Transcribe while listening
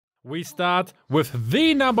We start with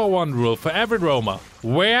the #1 rule for every roamer.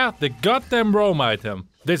 Wear the goddamn roam item.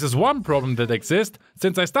 This is one problem that exists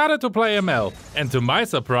since I started to play ML, and to my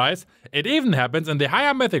surprise, it even happens in the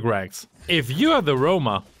higher mythic ranks. If you are the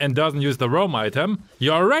roamer and doesn't use the roam item,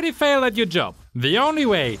 you already failed at your job. The only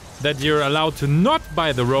way that you're allowed to not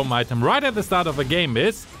buy the roam item right at the start of a game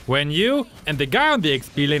is when you and the guy on the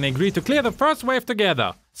XP lane agree to clear the first wave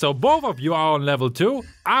together. So both of you are on level 2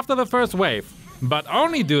 after the first wave. But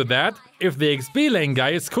only do that if the XP lane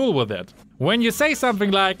guy is cool with it. When you say something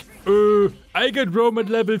like, I get roam at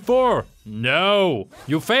level 4. No,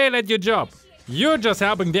 you fail at your job. You're just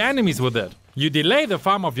helping the enemies with it. You delay the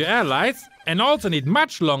farm of your allies and also need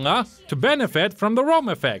much longer to benefit from the roam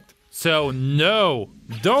effect. So no,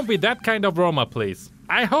 don't be that kind of roamer, please.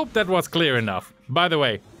 I hope that was clear enough. By the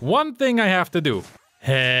way, one thing I have to do.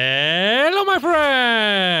 Hello my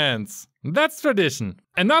friends! That's tradition.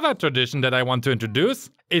 Another tradition that I want to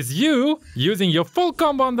introduce is you using your full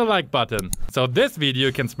combo on the like button. So this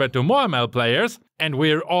video can spread to more ML players and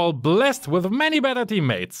we're all blessed with many better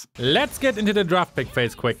teammates. Let's get into the draft pick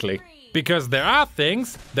phase quickly. Because there are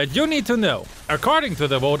things that you need to know. According to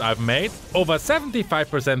the vote I've made, over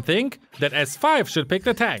 75% think that S5 should pick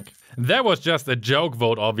the tank. That was just a joke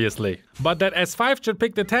vote, obviously. But that S5 should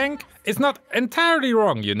pick the tank is not entirely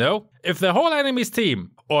wrong, you know? If the whole enemy's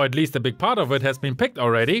team, or at least a big part of it, has been picked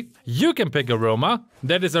already, you can pick a roamer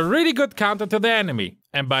that is a really good counter to the enemy.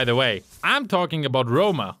 And by the way, I'm talking about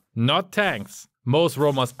roamer, not tanks. Most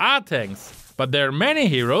roamers are tanks, but there are many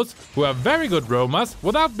heroes who are very good roamers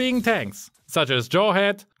without being tanks, such as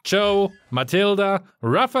Jawhead, Cho, Matilda,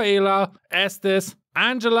 Rafaela, Estes,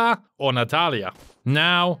 Angela or Natalia.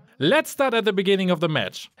 Now, let's start at the beginning of the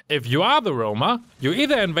match. If you are the roamer, you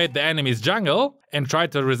either invade the enemy's jungle and try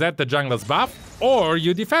to reset the jungler's buff, or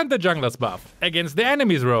you defend the jungler's buff against the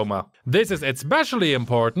enemy's roamer. This is especially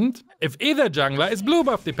important if either jungler is blue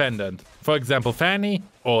buff dependent, for example Fanny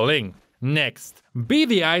or Ling. Next, be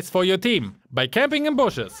the eyes for your team by camping in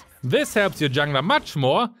bushes. This helps your jungler much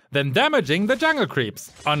more than damaging the jungle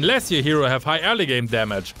creeps, unless your hero have high early game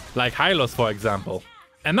damage, like Hylos for example.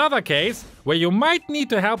 Another case where you might need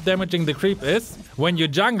to help damaging the creep is when your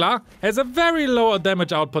jungler has a very low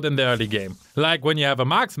damage output in the early game, like when you have a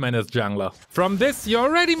marksman as jungler. From this you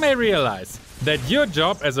already may realize that your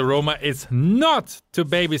job as a roamer is not to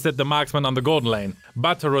babysit the marksman on the golden lane,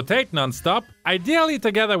 but to rotate non-stop, ideally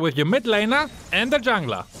together with your mid laner and the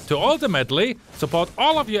jungler, to ultimately support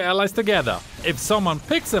all of your allies together. If someone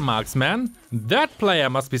picks a marksman, that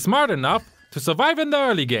player must be smart enough to survive in the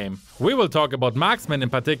early game. We will talk about marksmen in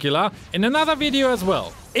particular in another video as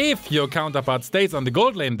well. If your counterpart stays on the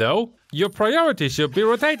gold lane though, your priority should be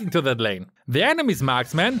rotating to that lane. The enemy's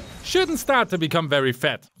marksman shouldn't start to become very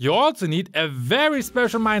fat. You also need a very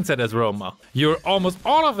special mindset as roamer. You're almost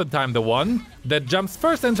all of the time the one that jumps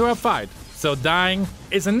first into a fight, so dying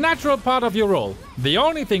is a natural part of your role. The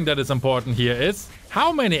only thing that is important here is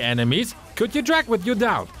how many enemies could you drag with you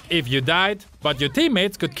down? If you died, but your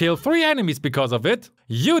teammates could kill 3 enemies because of it,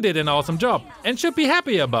 you did an awesome job and should be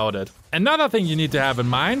happy about it. Another thing you need to have in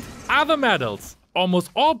mind are the medals. Almost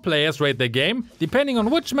all players rate their game depending on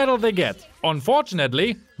which medal they get.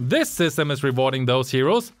 Unfortunately, this system is rewarding those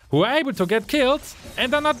heroes who are able to get kills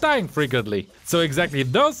and are not dying frequently. So exactly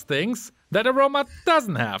those things that a roamer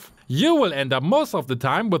doesn't have. You will end up most of the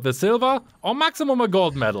time with the silver or maximum a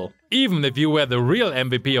gold medal, even if you were the real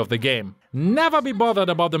MVP of the game. Never be bothered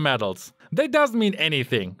about the medals. They doesn't mean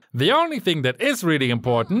anything. The only thing that is really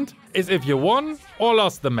important is if you won or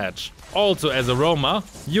lost the match. Also as a roamer,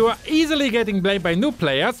 you are easily getting blamed by new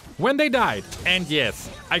players when they died. And yes,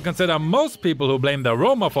 I consider most people who blame their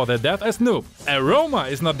roamer for their death as noob. A roamer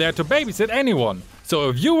is not there to babysit anyone. So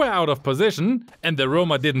if you were out of position and the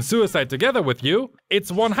roamer didn't suicide together with you, it's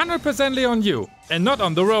 100% on you and not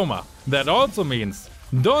on the roamer. That also means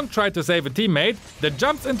don't try to save a teammate that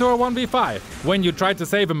jumps into a 1v5. When you try to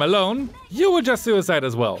save him alone, you will just suicide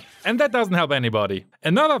as well. And that doesn't help anybody.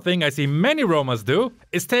 Another thing I see many roamers do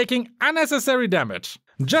is taking unnecessary damage.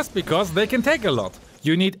 Just because they can take a lot.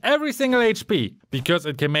 You need every single HP, because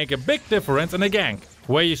it can make a big difference in a gank,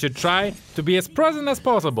 where you should try to be as present as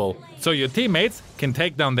possible, so your teammates can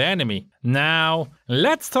take down the enemy. Now,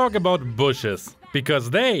 let's talk about bushes, because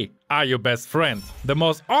they are your best friend. The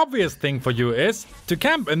most obvious thing for you is to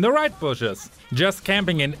camp in the right bushes. Just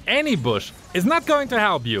camping in any bush is not going to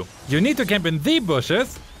help you. You need to camp in the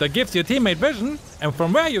bushes that gives your teammate vision and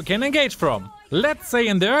from where you can engage from. Let's say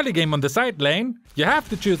in the early game on the side lane, you have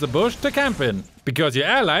to choose a bush to camp in, because your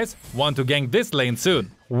allies want to gank this lane soon.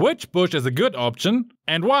 Which bush is a good option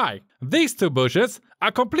and why? These 2 bushes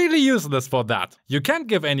are completely useless for that. You can't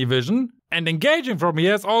give any vision and engaging from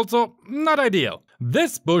here is also not ideal.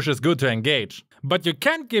 This bush is good to engage, but you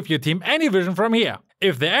can't give your team any vision from here.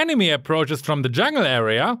 If the enemy approaches from the jungle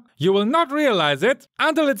area, you will not realize it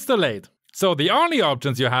until it's too late. So the only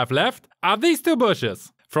options you have left are these two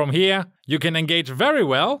bushes. From here, you can engage very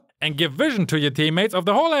well and give vision to your teammates of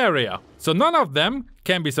the whole area, so none of them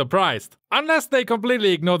can be surprised, unless they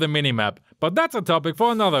completely ignore the minimap, but that's a topic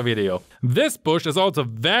for another video. This bush is also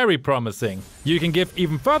very promising. You can give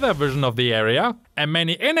even further vision of the area, and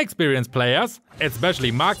many inexperienced players,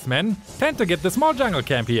 especially marksmen, tend to get the small jungle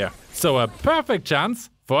camp here. So a perfect chance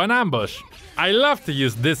for an ambush. I love to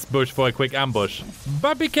use this bush for a quick ambush.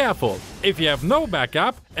 But be careful, if you have no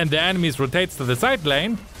backup and the enemy rotates to the side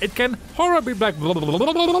lane, it can horribly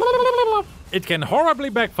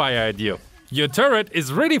backfire at you. Your turret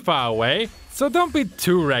is really far away, so don't be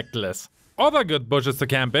too reckless. Other good bushes to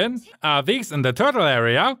camp in are these in the turtle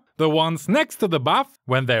area, the ones next to the buff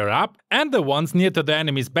when they're up, and the ones near to the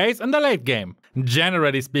enemy's base in the late game.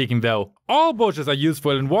 Generally speaking though, all bushes are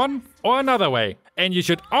useful in one or another way, and you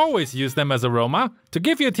should always use them as a roamer to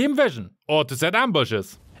give your team vision or to set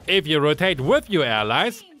ambushes. If you rotate with your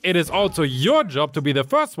allies, it is also your job to be the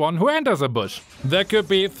first one who enters a bush. There could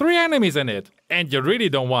be 3 enemies in it, and you really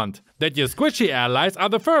don't want that your squishy allies are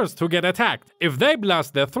the first who get attacked. If they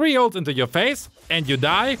blast their 3 ults into your face and you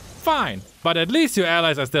die, fine. But at least your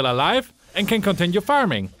allies are still alive and can continue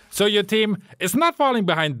farming, so your team is not falling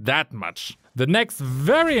behind that much. The next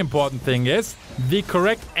very important thing is the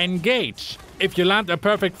correct engage. If you land a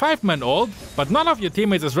perfect 5-man ult, but none of your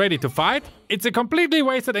teammates is ready to fight, it's a completely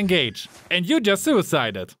wasted engage, and you just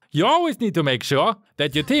suicided. You always need to make sure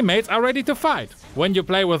that your teammates are ready to fight. When you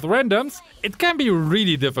play with randoms, it can be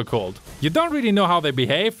really difficult. You don't really know how they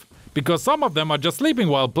behave, because some of them are just sleeping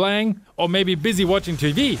while playing, or maybe busy watching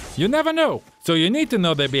TV. You never know. So you need to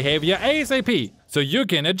know their behavior ASAP, so you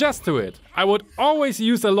can adjust to it. I would always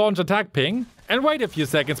use a launch attack ping and wait a few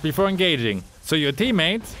seconds before engaging, so your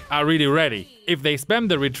teammates are really ready. If they spam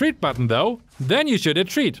the retreat button though, then you should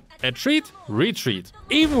retreat. Retreat.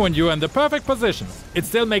 Even when you're in the perfect position. It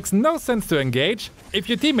still makes no sense to engage if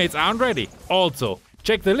your teammates aren't ready. Also,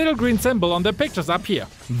 check the little green symbol on the pictures up here.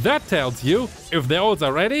 That tells you if their ults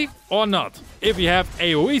are ready or not. If you have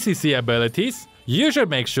AoE/CC abilities, you should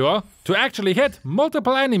make sure to actually hit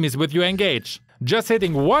multiple enemies with your engage. Just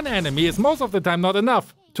hitting one enemy is most of the time not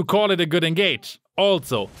enough to call it a good engage.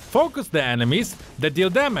 Also, focus the enemies that deal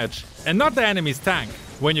damage and not the enemy's tank.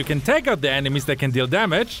 When you can take out the enemies that can deal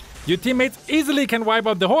damage, your teammates easily can wipe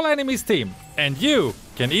out the whole enemy's team, and you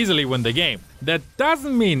can easily win the game. That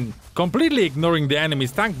doesn't mean completely ignoring the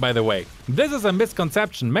enemy's tank, by the way. This is a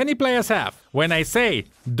misconception many players have. When I say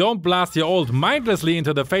don't blast your ult mindlessly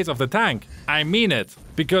into the face of the tank, I mean it,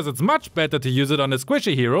 because it's much better to use it on a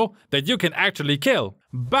squishy hero that you can actually kill.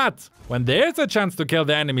 But when there is a chance to kill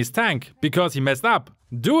the enemy's tank because he messed up,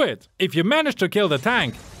 do it. If you manage to kill the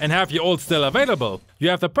tank and have your ult still available, you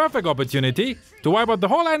have the perfect opportunity to wipe out the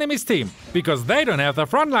whole enemy's team, because they don't have the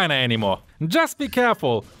frontliner anymore. Just be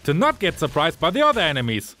careful to not get surprised by the other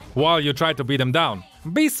enemies while you try to beat them down.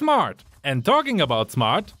 Be smart. And talking about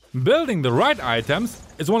smart, building the right items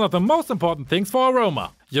is one of the most important things for a roamer.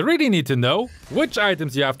 You really need to know which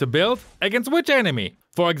items you have to build against which enemy.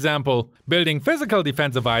 For example, building physical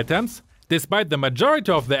defensive items, despite the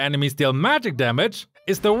majority of the enemies deal magic damage,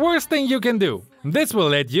 is the worst thing you can do. This will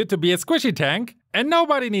lead you to be a squishy tank, and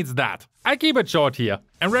nobody needs that. I keep it short here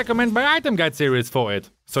and recommend my item guide series for it,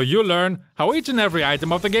 so you learn how each and every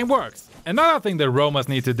item of the game works. Another thing that roamers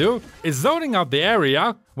need to do is zoning out the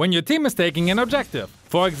area when your team is taking an objective.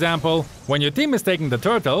 For example, when your team is taking the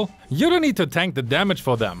turtle, you don't need to tank the damage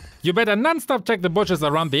for them. You better non-stop check the bushes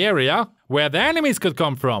around the area where the enemies could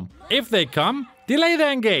come from. If they come, delay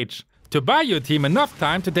the engage to buy your team enough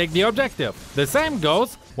time to take the objective. The same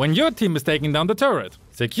goes when your team is taking down the turret.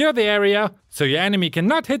 Secure the area so your enemy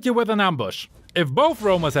cannot hit you with an ambush. If both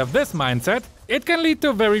roamers have this mindset, it can lead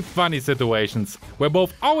to very funny situations, where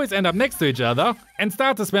both always end up next to each other and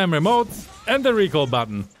start to spam remotes and the recall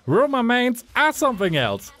button. Roamer mains are something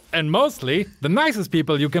else, and mostly the nicest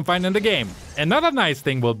people you can find in the game. Another nice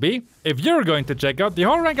thing will be if you're going to check out the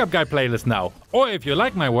whole Rank Up Guide playlist now, or if you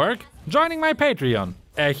like my work, joining my Patreon.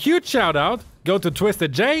 A huge shout out go to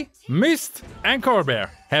Twisted J, Myst and Corbear.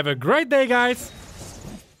 Have a great day, guys!